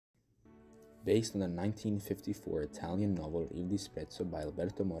Based on the 1954 Italian novel Il Disprezzo by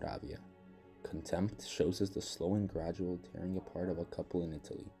Alberto Moravia, Contempt shows us the slow and gradual tearing apart of a couple in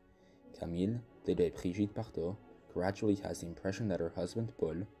Italy. Camille, played by Brigitte Bardot, gradually has the impression that her husband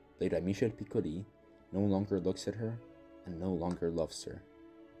Paul, played by Michel Piccoli, no longer looks at her and no longer loves her,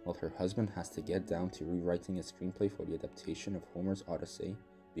 while her husband has to get down to rewriting a screenplay for the adaptation of Homer's Odyssey,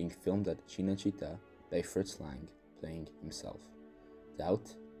 being filmed at Cinecittà by Fritz Lang, playing himself.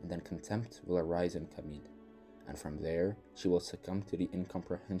 Doubt and then contempt will arise in Camille, and from there she will succumb to the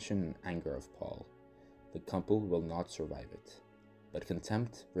incomprehension and anger of Paul. The couple will not survive it. But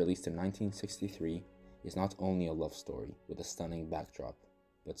Contempt, released in 1963, is not only a love story with a stunning backdrop,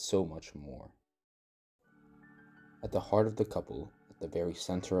 but so much more. At the heart of the couple, at the very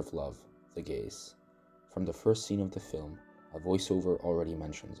center of love, the gaze. From the first scene of the film, a voiceover already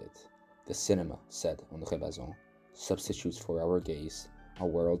mentions it. The cinema, said André Bazin, substitutes for our gaze a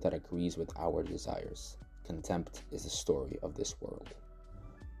world that agrees with our desires. Contempt is the story of this world.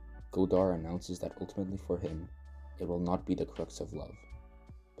 Godard announces that ultimately for him, it will not be the crux of love,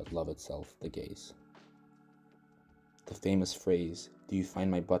 but love itself, the gaze. The famous phrase, "Do you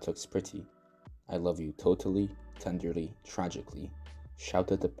find my buttocks pretty? I love you totally, tenderly, tragically," shout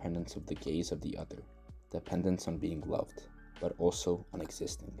the dependence of the gaze of the other, dependence on being loved, but also on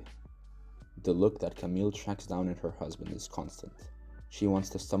existing. The look that Camille tracks down in her husband is constant. She wants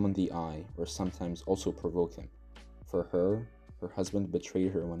to summon the eye, or sometimes also provoke him. For her husband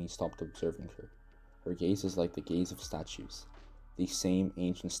betrayed her when he stopped observing her. Her gaze is like the gaze of statues, these same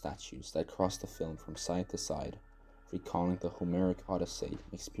ancient statues that cross the film from side to side, recalling the Homeric Odyssey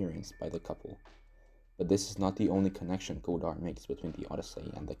experienced by the couple. But this is not the only connection Godard makes between the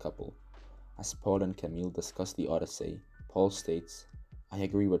Odyssey and the couple. As Paul and Camille discuss the Odyssey, Paul states, "I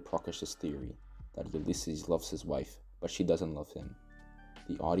agree with Prokish's theory, that Ulysses loves his wife, but she doesn't love him."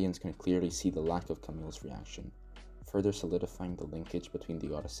 The audience can clearly see the lack of Camille's reaction, further solidifying the linkage between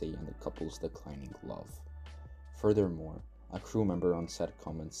the Odyssey and the couple's declining love. Furthermore, a crew member on set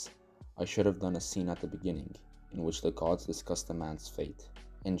comments, "I should have done a scene at the beginning, in which the gods discuss the man's fate,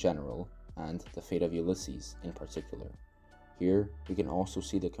 in general, and the fate of Ulysses in particular." Here, we can also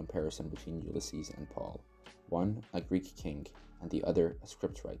see the comparison between Ulysses and Paul, one a Greek king, and the other a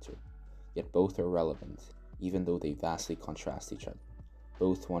scriptwriter. Yet both are relevant, even though they vastly contrast each other.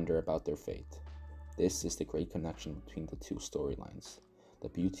 Both wonder about their fate. This is the great connection between the two storylines, the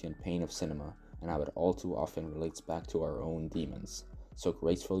beauty and pain of cinema, and how it all too often relates back to our own demons, so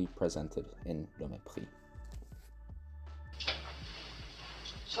gracefully presented in Le Mépris.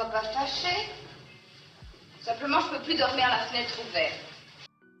 Sois pas fâché. Simplement, je peux plus dormir la fenêtre ouverte.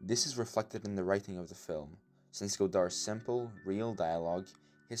 This is reflected in the writing of the film, since Godard's simple, real dialogue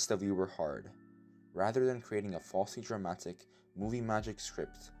hits the viewer hard. Rather than creating a falsely dramatic, movie magic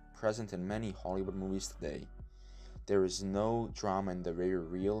script present in many Hollywood movies today, there is no drama in the very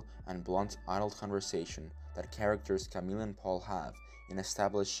real and blunt idle conversation that characters Camille and Paul have in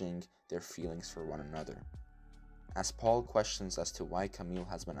establishing their feelings for one another. As Paul questions as to why Camille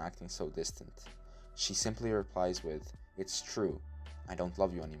has been acting so distant, she simply replies with, "It's true, I don't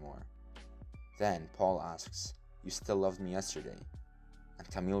love you anymore." Then Paul asks, "You still loved me yesterday?"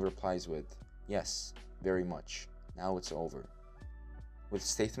 And Camille replies with, "Yes, very much, now it's over." With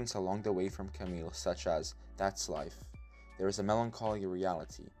statements along the way from Camille such as, "That's life," there is a melancholy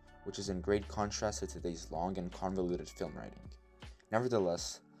reality, which is in great contrast to today's long and convoluted film writing.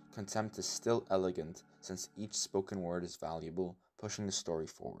 Nevertheless, Contempt is still elegant since each spoken word is valuable, pushing the story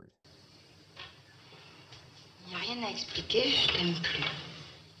forward. Il n'y a rien à expliquer, je t'aime plus.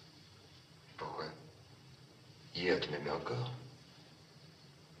 Pourquoi? Hier, tu m'aimais encore?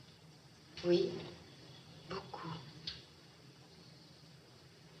 Oui, beaucoup.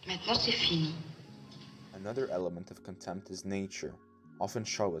 Maintenant, c'est fini. Another element of Contempt is nature, often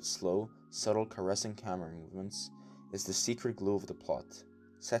shown with slow, subtle caressing camera movements, is the secret glue of the plot.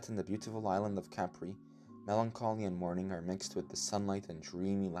 Set in the beautiful island of Capri, melancholy and mourning are mixed with the sunlight and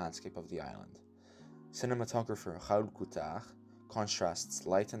dreamy landscape of the island. Cinematographer Jean-Luc Godard contrasts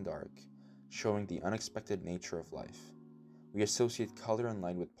light and dark, showing the unexpected nature of life. We associate color and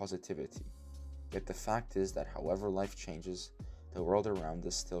light with positivity, yet the fact is that however life changes, the world around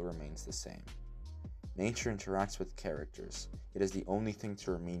us still remains the same. Nature interacts with characters. It is the only thing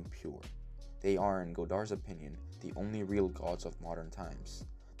to remain pure. They are, in Godard's opinion, the only real gods of modern times.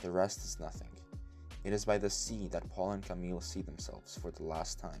 The rest is nothing. It is by the sea that Paul and Camille see themselves for the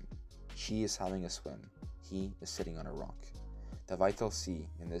last time. She is having a swim. He is sitting on a rock. The vital sea,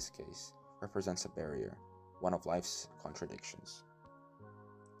 in this case, represents a barrier, one of life's contradictions.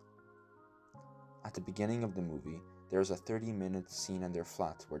 At the beginning of the movie, there is a 30-minute scene in their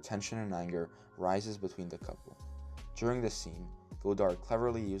flat where tension and anger rises between the couple. During this scene, Godard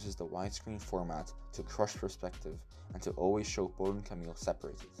cleverly uses the widescreen format to crush perspective and to always show Paul and Camille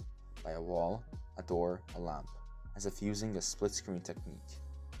separated by a wall, a door, a lamp, as if using a split-screen technique.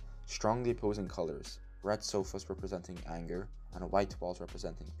 Strongly opposing colors, red sofas representing anger and white walls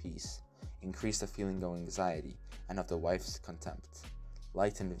representing peace, increase the feeling of anxiety and of the wife's contempt.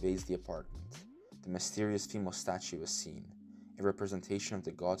 Light invades the apartment. The mysterious female statue is seen, a representation of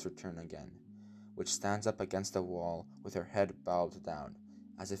the god's return again, which stands up against the wall with her head bowed down,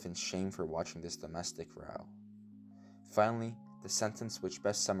 as if in shame for watching this domestic row. Finally, the sentence which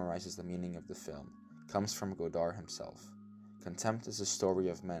best summarizes the meaning of the film comes from Godard himself. Contempt is a story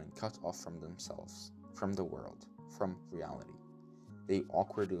of men cut off from themselves, from the world, from reality. They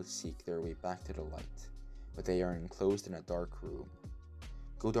awkwardly seek their way back to the light, but they are enclosed in a dark room.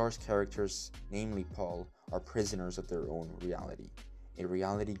 Godard's characters, namely Paul, are prisoners of their own reality, a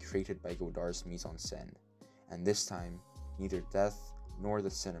reality created by Godard's mise-en-scène, and this time, neither death nor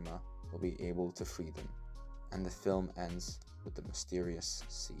the cinema will be able to free them, and the film ends with the mysterious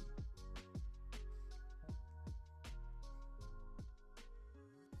sea.